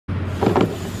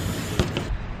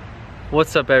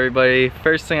What's up, everybody?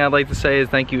 First thing I'd like to say is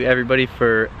thank you everybody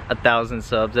for 1,000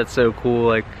 subs. That's so cool.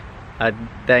 Like, I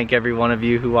thank every one of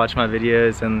you who watch my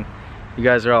videos, and you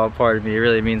guys are all a part of me. It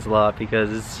really means a lot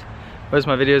because most of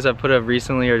my videos I've put up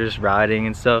recently are just riding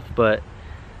and stuff, but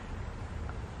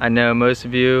I know most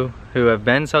of you who have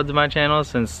been subbed to my channel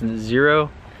since 0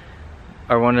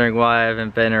 are wondering why I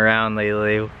haven't been around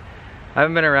lately. I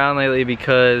haven't been around lately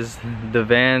because the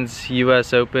Vans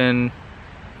US Open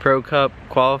Pro Cup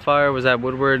qualifier was at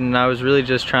Woodward, and I was really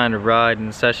just trying to ride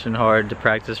and session hard to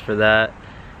practice for that,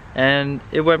 and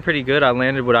it went pretty good. I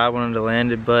landed what I wanted to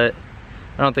land, but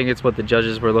I don't think it's what the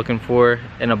judges were looking for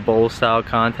in a bowl style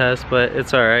contest, but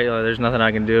it's alright. There's nothing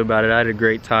I can do about it. I had a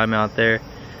great time out there,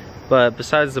 but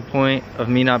besides the point of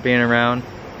me not being around,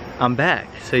 I'm back.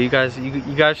 So you guys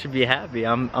should be happy.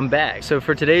 I'm back. So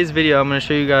for today's video, I'm going to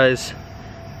show you guys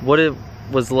what it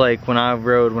was like when I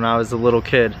rode when I was a little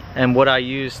kid, and what I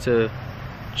used to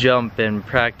jump and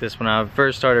practice when I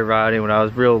first started riding when I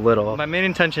was real little. My main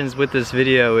intentions with this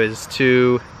video is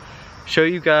to show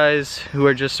you guys who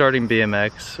are just starting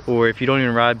BMX, or if you don't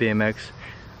even ride BMX,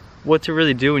 what to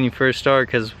really do when you first start.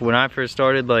 Because when I first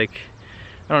started, like,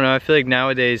 I don't know, I feel like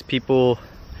nowadays people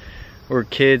or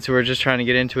kids who are just trying to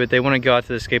get into it, they want to go out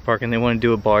to the skate park and they want to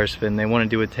do a bar spin, they want to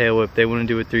do a tail whip, they want to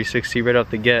do a 360 right off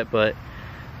the get. But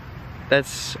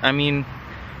that's, I mean,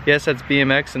 yes, that's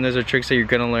BMX and those are tricks that you're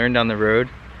gonna learn down the road,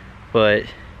 but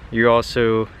you want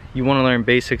to learn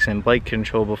basics and bike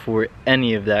control before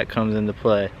any of that comes into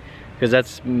play, because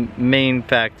that's main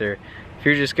factor. If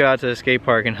you just go out to the skate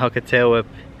park and huck a tail whip,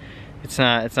 it's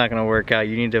not gonna work out.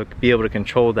 You need to be able to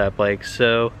control that bike.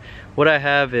 So what I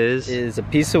have is a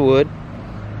piece of wood,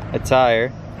 a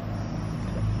tire,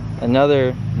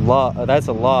 another log, that's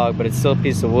a log but it's still a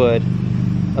piece of wood,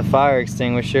 a fire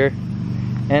extinguisher,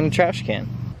 and a trash can.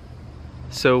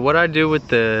 So what I do with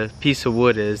the piece of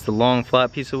wood is, the long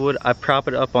flat piece of wood, I prop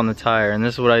it up on the tire, and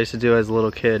this is what I used to do as a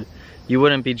little kid. You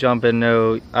wouldn't be jumping,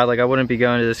 I wouldn't be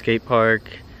going to the skate park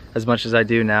as much as I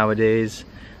do nowadays.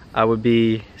 I would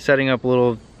be setting up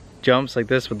little jumps like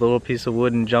this with a little piece of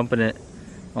wood and jumping it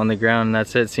on the ground, and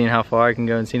that's it, seeing how far I can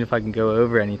go and seeing if I can go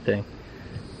over anything.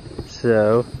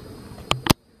 So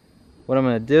what I'm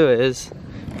gonna do is,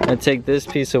 I'm gonna take this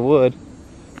piece of wood,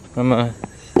 I'm gonna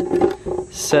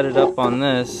set it up on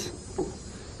this.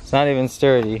 It's not even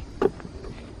sturdy.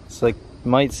 It's like,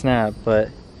 might snap, but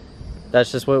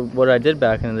that's just what I did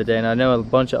back in the day, and I know a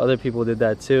bunch of other people did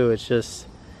that too. It's just,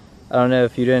 I don't know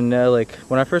if you didn't know, like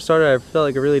when I first started, I felt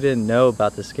like I really didn't know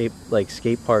about the skate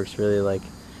parks really. Like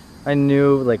I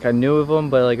knew of them,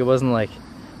 but like it wasn't like,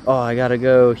 oh, I gotta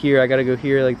go here,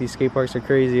 like these skate parks are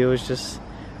crazy. It was just,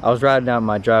 I was riding out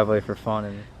my driveway for fun.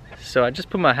 And so I just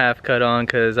put my half cut on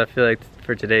because I feel like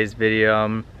for today's video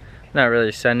I'm not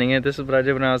really sending it. This is what I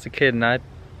did when I was a kid, and I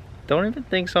don't even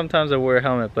think sometimes I wear a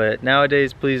helmet, but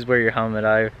nowadays please wear your helmet.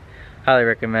 I highly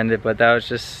recommend it, but that was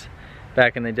just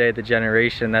back in the day, the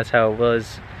generation, that's how it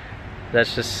was.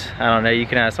 That's just, I don't know, you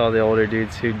can ask all the older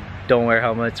dudes who don't wear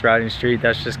helmets riding street.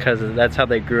 That's just because that's how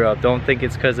they grew up. Don't think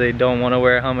it's because they don't want to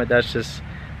wear a helmet. That's just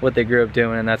what they grew up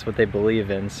doing, and that's what they believe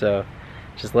in. So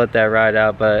just let that ride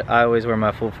out. But I always wear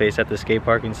my full face at the skate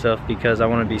park and stuff because I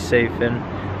want to be safe, and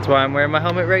that's why I'm wearing my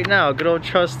helmet right now. Good old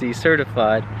trusty,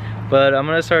 certified. But I'm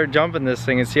gonna start jumping this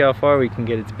thing and see how far we can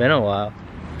get. It's been a while.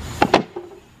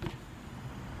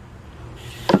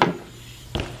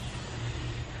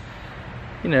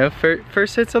 You know,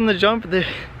 first hits on the jump, they're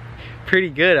pretty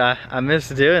good. I miss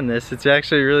doing this. It's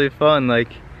actually really fun.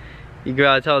 Like, you go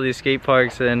out to all these skate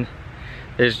parks and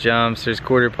there's jumps, there's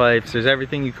quarter pipes, there's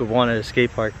everything you could want at a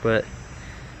skate park, but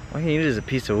all you need is a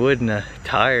piece of wood and a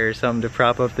tire or something to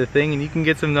prop up the thing, and you can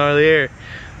get some gnarly air.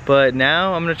 But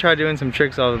now I'm gonna try doing some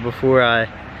tricks off it before I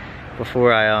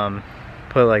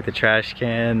put like the trash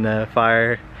can, the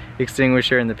fire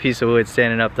extinguisher, and the piece of wood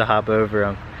standing up to hop over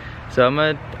them. So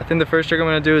I think the first trick I'm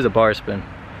gonna do is a bar spin.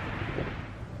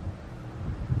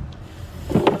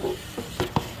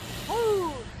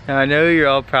 Now I know you're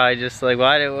all probably just like,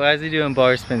 why is he doing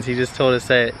bar spins? He just told us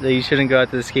that you shouldn't go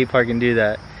out to the skate park and do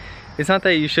that. It's not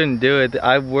that you shouldn't do it.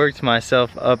 I've worked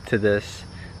myself up to this,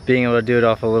 being able to do it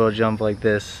off a little jump like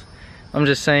this. I'm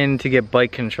just saying, to get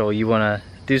bike control, you wanna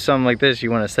do something like this. You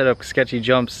wanna set up sketchy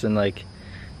jumps and like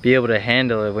be able to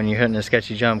handle it when you're hitting a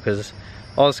sketchy jump, because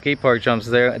all skate park jumps,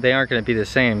 they aren't gonna be the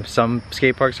same. Some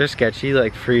skate parks are sketchy,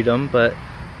 like Freedom, but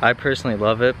I personally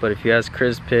love it. But if you ask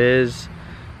Chris Piz,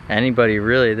 anybody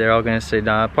really, they're all gonna say,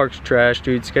 nah, park's trash,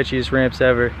 dude, sketchiest ramps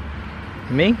ever.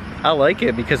 Me, I like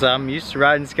it because I'm used to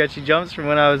riding sketchy jumps from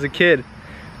when I was a kid.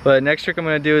 But next trick I'm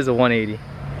gonna do is a 180.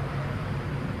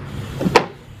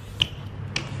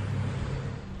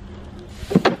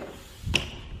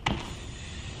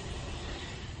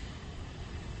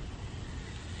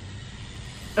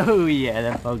 Oh yeah,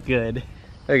 that felt good.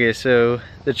 Okay, so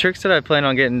the tricks that I plan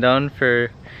on getting done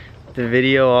for the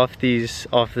video off this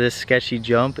sketchy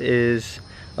jump is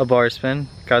a bar spin.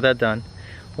 Got that done.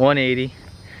 180.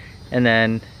 And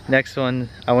then next one,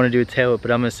 I want to do a tail whip,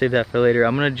 but I'm going to save that for later.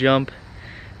 I'm going to jump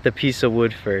the piece of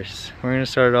wood first. We're going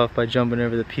to start it off by jumping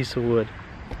over the piece of wood.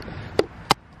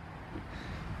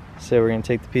 So we're going to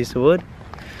take the piece of wood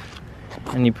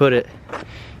and you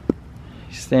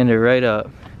stand it right up,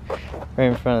 right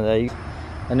in front of that.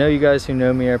 I know you guys who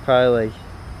know me are probably like,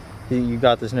 you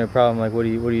got this no problem, like what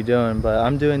are you doing? But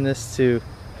I'm doing this to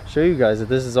show you guys that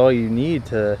this is all you need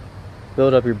to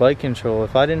build up your bike control.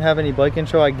 If I didn't have any bike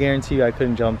control, I guarantee you I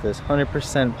couldn't jump this.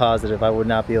 100% positive I would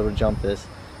not be able to jump this.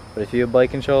 But if you have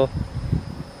bike control,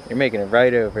 you're making it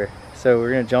right over. So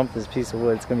we're gonna jump this piece of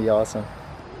wood. It's gonna be awesome.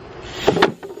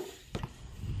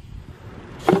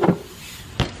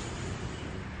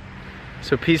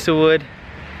 So piece of wood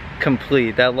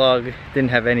complete. That log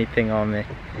didn't have anything on me.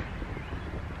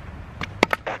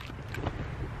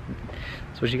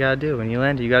 That's what you gotta do when you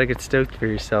land it. You gotta get stoked for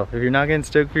yourself. If you're not getting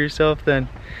stoked for yourself, then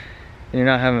you're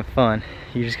not having fun.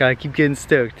 You just gotta keep getting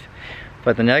stoked.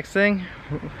 But the next thing,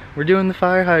 we're doing the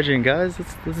fire hydrant, guys.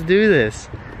 Let's do this.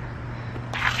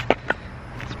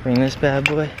 Let's bring this bad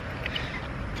boy.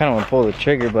 Kind of want to pull the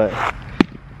trigger, but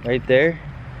right there.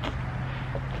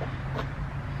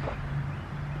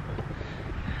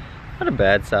 Not a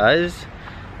bad size.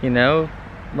 You know,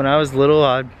 when I was little,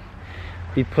 I'd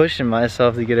be pushing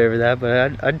myself to get over that,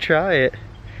 but I'd try it.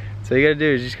 So you gotta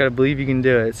do is you just gotta believe you can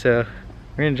do it. So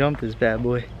we're gonna jump this bad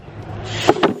boy.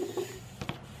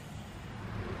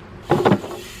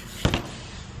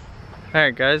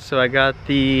 Alright guys, so I got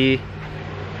the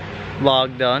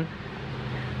log done.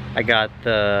 I got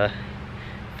the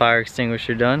fire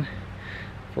extinguisher done.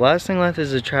 The last thing left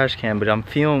is a trash can, but I'm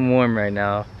feeling warm right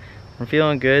now. I'm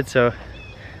feeling good, so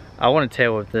I want to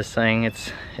tail whip this thing.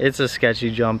 It's a sketchy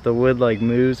jump. The wood like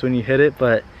moves when you hit it,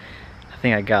 but I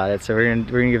think I got it. So we're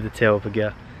gonna give the tail whip a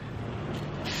go.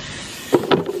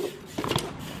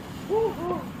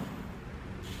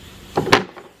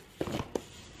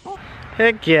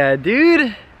 Heck yeah, dude!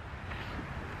 I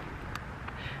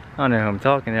don't know who I'm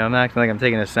talking to. I'm acting like I'm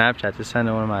taking a Snapchat to send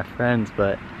to one of my friends,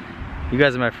 but you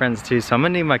guys are my friends too, so I'm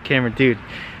gonna need my camera. Dude,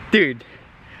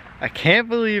 I can't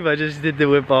believe I just did the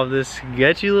whip off this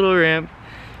sketchy little ramp.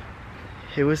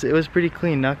 It was pretty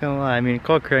clean, not gonna lie. I mean, it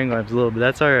caught crane guards a little, but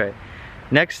that's alright.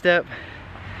 Next step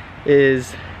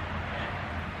is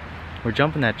we're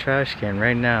jumping that trash can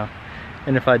right now.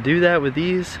 And if I do that with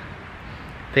these,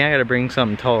 I think I gotta bring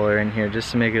something taller in here just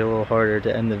to make it a little harder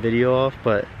to end the video off,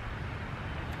 but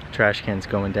trash can's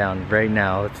going down right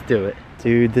now. Let's do it.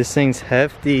 Dude, this thing's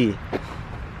hefty.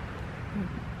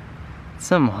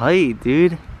 Some height,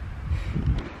 dude.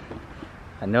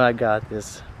 I know I got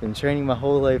this. Been training my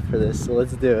whole life for this, so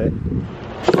let's do it.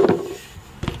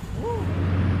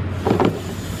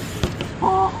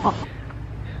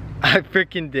 I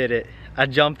freaking did it. I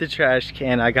jumped the trash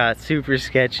can. I got super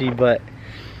sketchy, but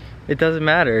it doesn't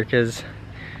matter because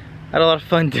I had a lot of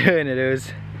fun doing it.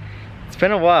 It's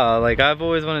been a while. Like, I've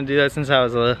always wanted to do that since I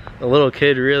was a little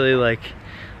kid, really. Like,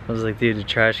 I was like, dude, the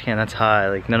trash can, that's high.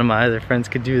 Like, none of my other friends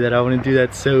could do that. I want to do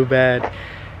that so bad.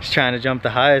 Just trying to jump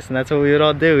the highest, and that's what we would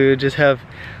all do. We would just have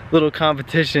little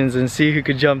competitions and see who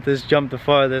could jump the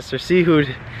farthest, or see who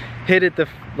would hit it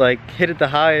the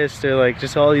highest, or like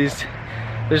just all these.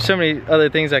 There's so many other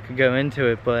things that could go into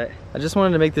it, but I just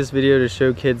wanted to make this video to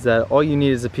show kids that all you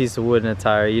need is a piece of wood and a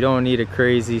tire. You don't need a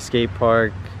crazy skate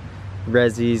park,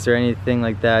 resis, or anything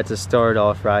like that to start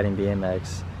off riding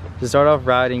BMX. To start off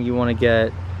riding, you want to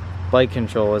get bike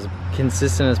control as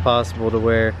consistent as possible to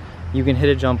where you can hit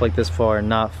a jump like this far and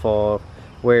not fall,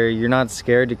 where you're not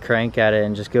scared to crank at it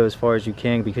and just go as far as you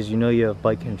can because you know you have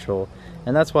bike control.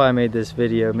 And that's why I made this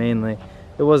video mainly.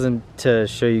 It wasn't to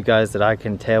show you guys that I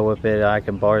can tail whip it, I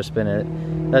can bar spin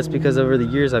it. That's because over the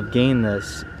years I've gained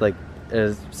this, like,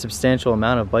 a substantial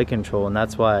amount of bike control, and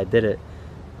that's why I did it.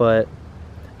 But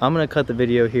I'm gonna cut the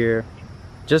video here.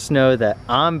 Just know that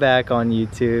I'm back on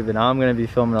YouTube and I'm gonna be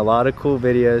filming a lot of cool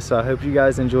videos, so I hope you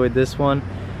guys enjoyed this one.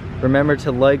 Remember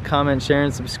to like, comment, share,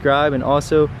 and subscribe, and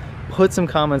also put some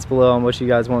comments below on what you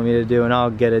guys want me to do and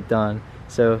I'll get it done.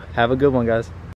 So have a good one, guys.